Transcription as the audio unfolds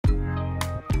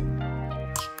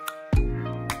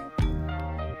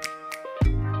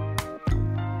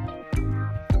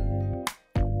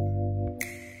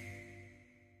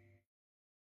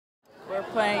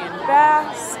playing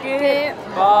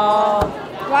basketball.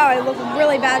 Wow, I look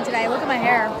really bad today. Look at my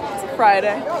hair. It's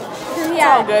Friday. Yeah. It's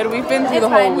all good. We've been through the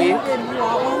whole week.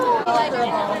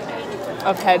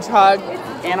 Of hedgehog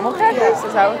animal crackers?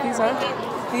 Is that what these are?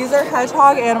 These are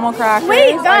hedgehog animal crackers.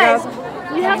 Wait, guys.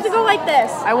 You have to go like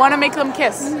this. I want to make them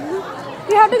kiss.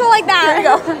 You have to go like that. There you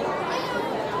go.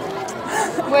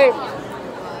 Wait.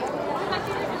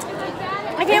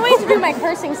 I can't wait to do my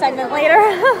cursing segment later.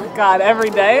 God, every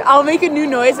day. I'll make a new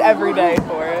noise every day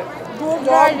for it. Good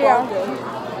idea.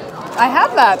 I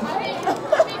have that.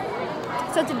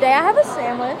 So today I have a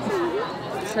sandwich.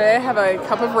 Today I have a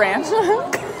cup of ranch.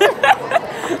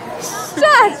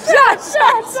 Shots.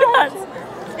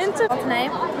 Into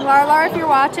tonight. Lara, if you're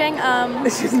watching,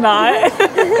 She's not.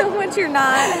 which you're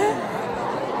not.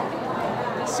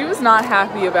 She was not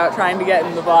happy about trying to get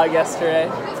in the vlog yesterday.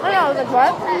 I know, I was like,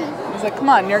 what? I was like, come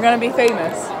on, you're gonna be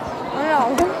famous. I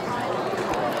know.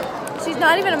 She's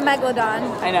not even a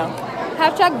megalodon. I know.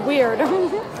 Hashtag weird.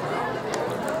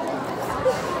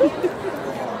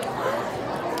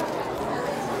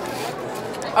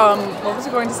 What was I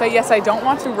going to say? Yes, I don't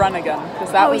want to run again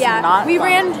because that was not we fun.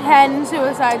 ran 10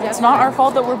 suicides yesterday. It's not our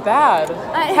fault that we're bad.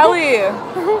 Kelly,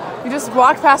 you just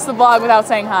walked past the vlog without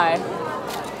saying hi.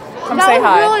 Come say hi.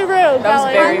 That was really rude, That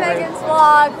was very rude. Megan's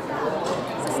vlog.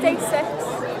 So stay 7.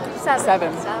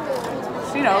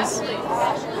 She knows.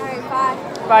 Alright, bye.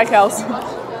 Bye, Kels. You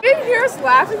didn't hear us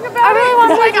laughing about I really it?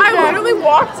 want to Like, do I that. literally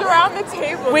walked around the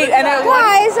table. Wait, and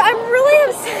Guys, I'm really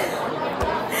upset.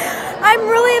 I'm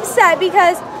really upset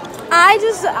because I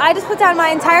just put down my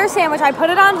entire sandwich. I put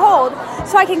it on hold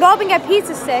so I can go up and get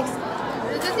pizza sticks.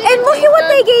 And look at what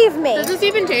they gave me. Does this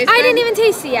even taste I good? didn't even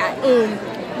taste it yet.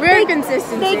 Weird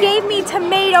consistency. They gave me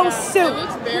tomato It soup.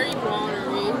 looks very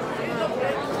watery.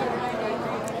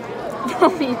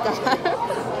 Don't eat that.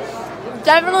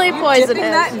 Definitely poisonous.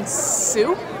 dipping that in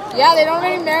soup? Yeah, they don't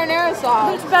make marinara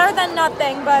sauce. It's better than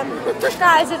nothing, but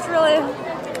guys, it's really,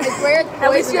 It's weird.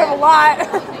 At least you have a lot.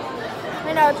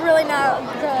 I know, it's really not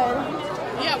good.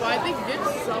 Yeah, well, I think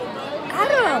it's so much.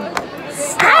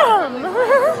 Adam!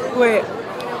 Wait.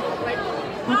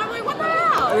 Wait, what the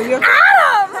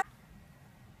hell?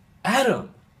 Adam!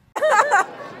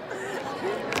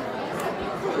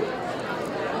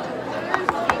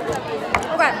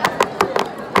 Okay.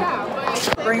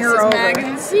 Bring her over.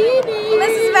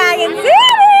 Mrs. Magazzini!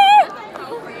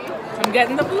 I'm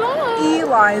getting the vlog.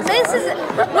 Eli's.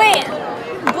 Wait,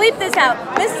 bleep this out.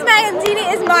 Mrs.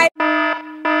 Magazzini is my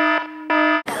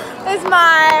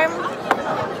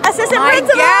assistant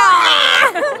principal.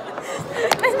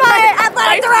 Is my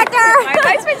athletic director. My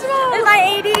vice principal. Is my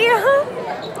AD.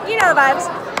 You know the vibes.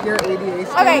 Your ADHD.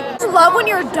 Okay, I love when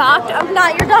you're doctor. I'm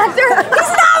not your doctor. He's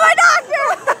not my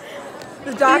doctor.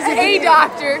 The doctor. A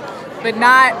doctor, but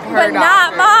not her But doctor.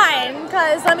 not mine,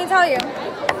 because let me tell you.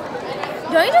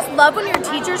 Don't you just love when your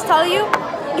teachers tell you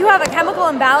you have a chemical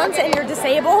imbalance and you're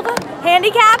disabled?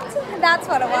 Handicapped? That's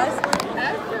what it was.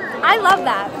 I love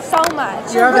that so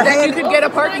much. You have a Then you could get a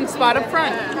parking spot up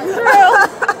front. True.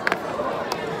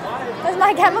 Is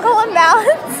my chemical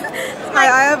imbalance?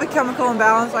 I have a chemical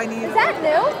imbalance I need. Is that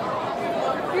new?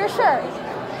 Your shirt?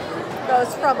 No,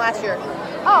 it's from last year.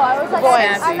 Oh, I was like,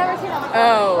 Boys. I've never seen that before.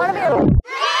 Oh. Want to be a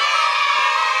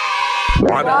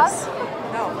Want us.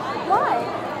 Why?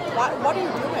 What are you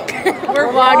doing? We're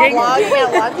vlogging.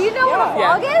 Do you know what a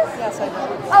Yeah. vlog is? Yes, I know.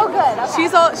 Oh, good. Okay.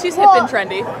 She's hip and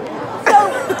trendy.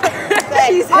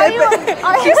 She's Are hip. you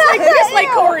Just like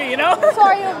Corey, you know? So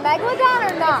are you a megalodon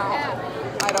or not?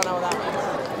 I don't know what that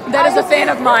means. That is a fan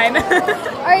of mine.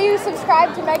 Are you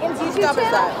subscribed to Megan's YouTube What is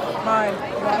channel? that? Mine.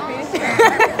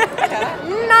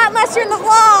 Not unless you're in the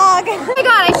vlog. Oh my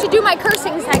god, I should do my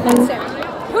cursing segment soon.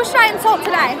 Who should I insult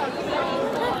today?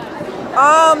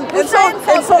 Insult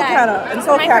today? Kenna.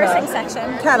 Insult My Kenna. cursing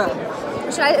section. Kenna.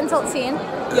 Should I insult Scene?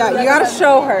 Yeah, you gotta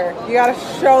show her. You gotta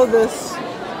show this.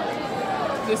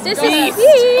 This is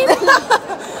Scene.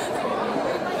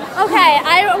 Okay,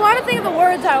 I want to think of the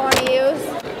words I want to use.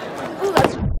 Ooh,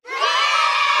 that's...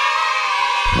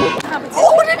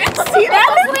 Oh, did you see That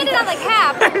was weighted on the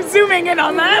cap. I'm zooming in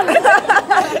on that. And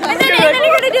then you're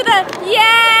gonna do the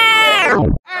yeah.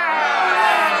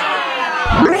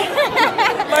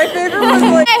 My favorite was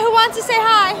like. Hey, who wants to say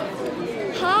hi?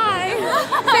 Hi.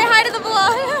 Say hi to the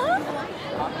vlog.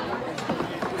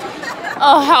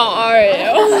 Oh, how are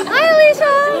you? Hi, Alicia.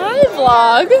 Hi,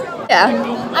 vlog. Yeah.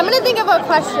 I'm gonna think of a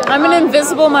question. I'm an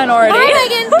invisible minority. Hi,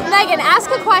 Megan. Megan, ask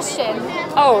a question.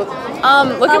 Oh,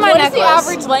 look at my what is necklace. the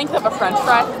Average length of a French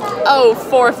fry? Oh,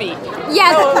 4 feet.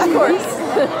 Yes. Of course.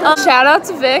 Shout out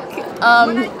to Vic.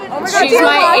 She's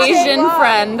my Asian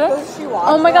friend. Does she watch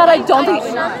Oh my god, I don't think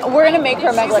We're gonna make her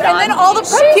a megalodon. And then all the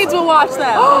prep kids will watch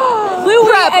them.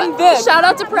 Louie and Vic. Shout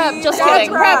out to Prep. Just That's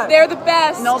kidding. prep. They're the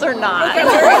best. No, they're not.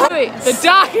 Wait, the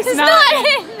doc is not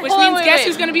in, which Hold on, means wait, guess wait.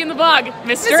 who's gonna be in the vlog?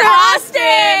 Mr.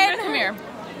 Austin! Come here.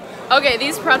 Okay,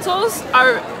 these pretzels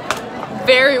are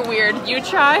very weird. You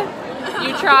try.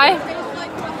 You try.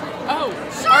 Oh,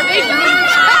 are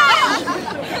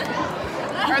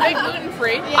they gluten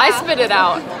free? I spit it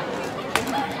out.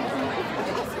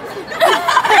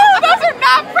 Those are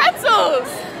not pretzels.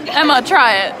 Emma,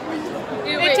 try it.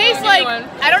 It tastes like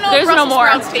I don't know. There's what no Brussels more.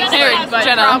 sprouts taste Here, like, but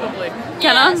Jenna. probably.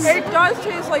 Kenna? It does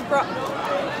taste like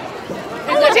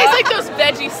It tastes like those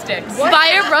veggie sticks.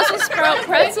 Buy your Brussels sprout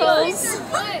pretzels.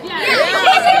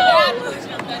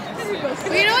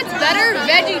 You know what's better?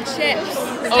 Veggie chips.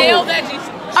 Stale veggie sticks.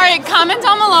 Alright, comment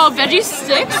down below, veggie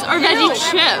sticks or veggie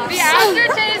chips? The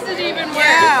aftertaste is even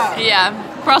worse. Yeah,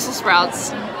 Brussels sprouts.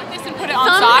 This and put it on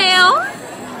Thumbnail. socks.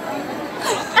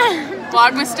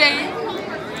 Vlogmas Day.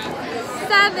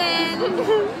 7.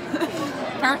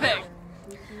 Perfect.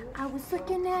 I was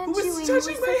looking at Who was you and you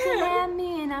touching was my looking hand? at me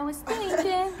and I was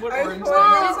thinking. What I orange?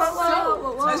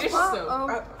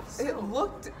 It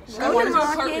looked. Go to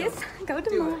Marcus. Go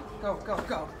to Marcus.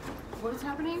 Go. What is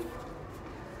happening?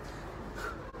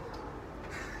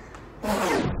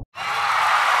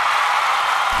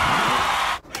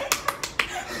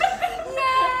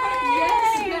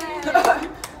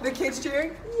 The kids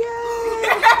cheering.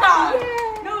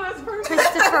 No, that's perfect.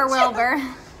 Christopher Wilbur.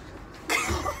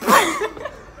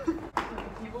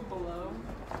 People below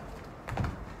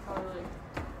are like.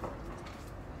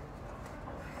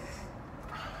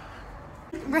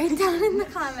 Write down in the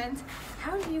comments,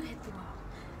 how do you hit the wall?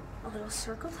 A little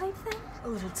circle type thing? A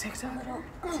little TikTok.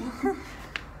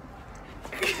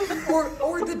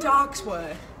 or the doc's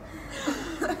way.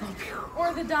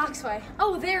 Or the doc's way.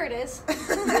 Oh, there it is.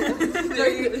 No,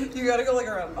 you gotta go like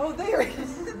around. Oh, there it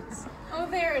is. Oh,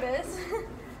 there it is.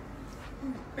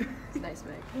 Nice,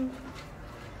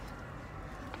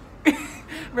 Meg.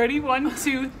 Ready? 1,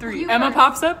 2, 3. Emma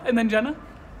pops up, and then Jenna,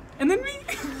 and then me.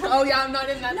 Oh yeah, I'm not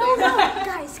in that No,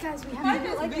 guys, we have to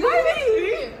do it like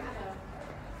that.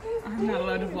 I'm not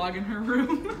allowed to vlog in her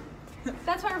room.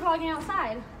 That's why we're vlogging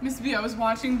outside. Miss B, I was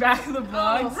watching back the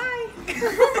vlogs. Hi,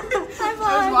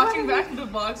 I was watching back the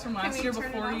vlogs from last we year turn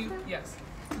it before off you. then? Yes.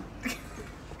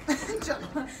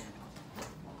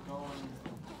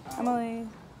 Emily.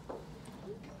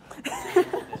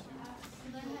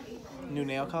 New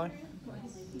nail color?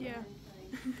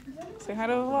 Say hi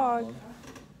to the vlog.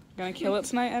 Gonna kill it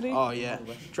tonight, Eddie? Oh yeah,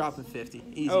 dropping 50.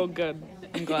 Easy. Oh, good.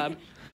 I'm glad.